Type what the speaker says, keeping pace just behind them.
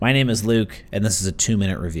My name is Luke, and this is a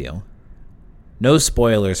 2-minute review. No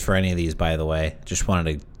spoilers for any of these, by the way. Just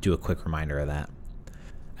wanted to do a quick reminder of that.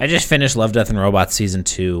 I just finished Love, Death, and Robots Season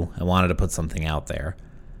 2 and wanted to put something out there.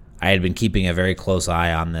 I had been keeping a very close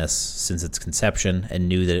eye on this since its conception and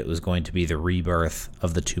knew that it was going to be the rebirth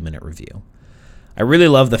of the 2-minute review. I really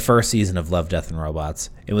loved the first season of Love, Death, and Robots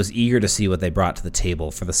and was eager to see what they brought to the table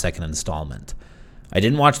for the second installment. I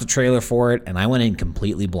didn't watch the trailer for it, and I went in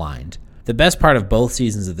completely blind. The best part of both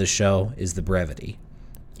seasons of this show is the brevity.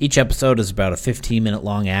 Each episode is about a 15-minute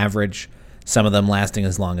long average, some of them lasting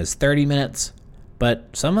as long as 30 minutes,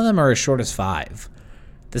 but some of them are as short as 5.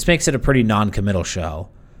 This makes it a pretty non-committal show.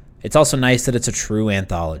 It's also nice that it's a true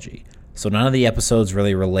anthology, so none of the episodes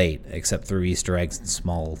really relate except through Easter eggs and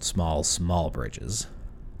small bridges.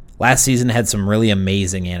 Last season had some really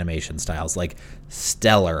amazing animation styles, like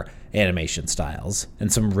stellar animation styles,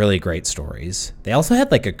 and some really great stories. They also had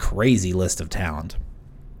like a crazy list of talent.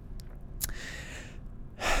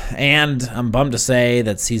 And I'm bummed to say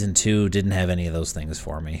that season 2 didn't have any of those things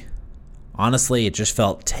for me. Honestly, it just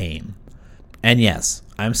felt tame. And yes,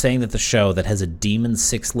 I'm saying that the show that has a demon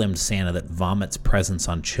 6-limbed Santa that vomits presents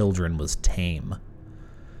on children was tame.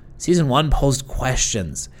 Season 1 posed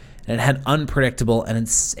questions, and it had unpredictable and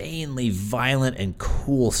insanely violent and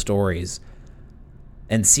cool stories.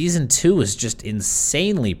 And season 2 was just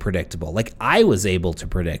insanely predictable. Like, I was able to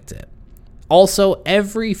predict it. Also,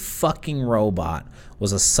 every fucking robot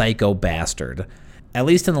was a psycho bastard. At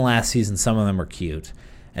least in the last season, some of them were cute,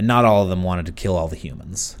 and not all of them wanted to kill all the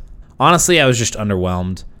humans. Honestly, I was just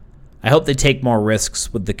underwhelmed. I hope they take more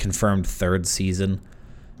risks with the confirmed 3rd season,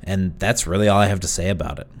 and that's really all I have to say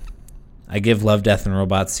about it. I give Love, Death, and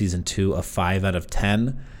Robots Season 2 a 5 out of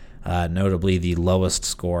 10, notably the lowest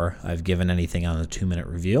score I've given anything on the 2-minute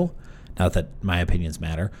review, not that my opinions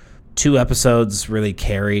matter. 2 episodes really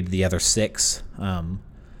carried the other 6,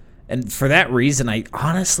 and for that reason, I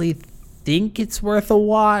honestly think it's worth a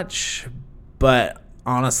watch, but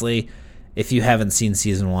honestly, if you haven't seen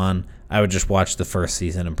Season 1, I would just watch the first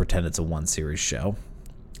season and pretend it's a one-series show.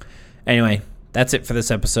 Anyway, that's it for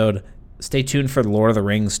this episode. Stay tuned for the Lord of the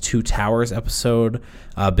Rings 2 Towers episode.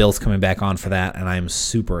 Bill's coming back on for that, and I'm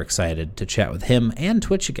super excited to chat with him and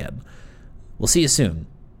Twitch again. We'll see you soon.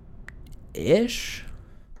 Ish?